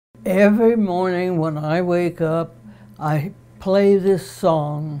Every morning when I wake up, I play this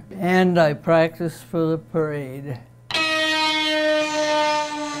song and I practice for the parade.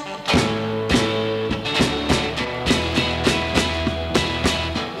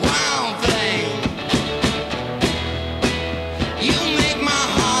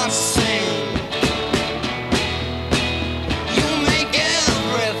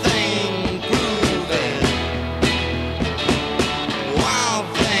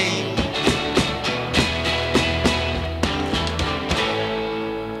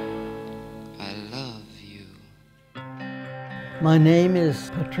 My name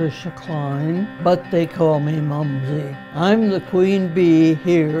is Patricia Klein, but they call me Mumsy. I'm the queen bee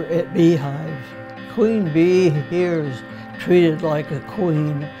here at Beehive. Queen bee here is treated like a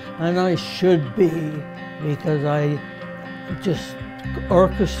queen, and I should be, because I just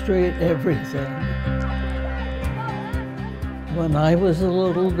orchestrate everything. When I was a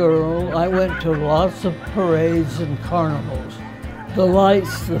little girl, I went to lots of parades and carnivals. The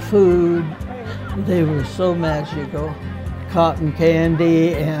lights, the food, they were so magical. Cotton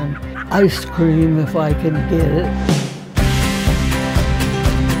candy and ice cream if I can get it.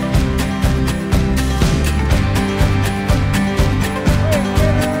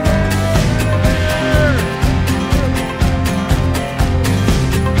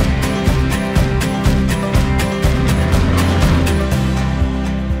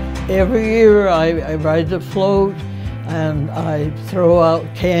 Every year I ride the float and I throw out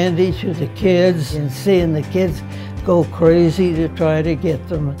candy to the kids, and seeing the kids go crazy to try to get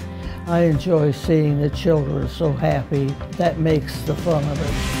them. I enjoy seeing the children so happy. That makes the fun of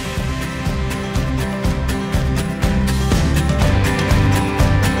it.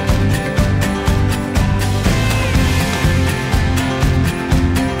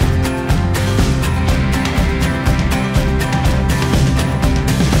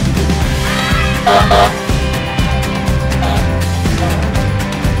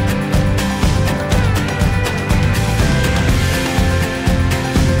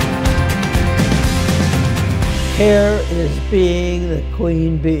 Care is being the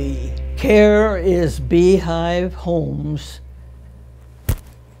queen bee. Care is Beehive homes.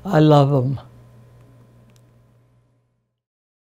 I love them.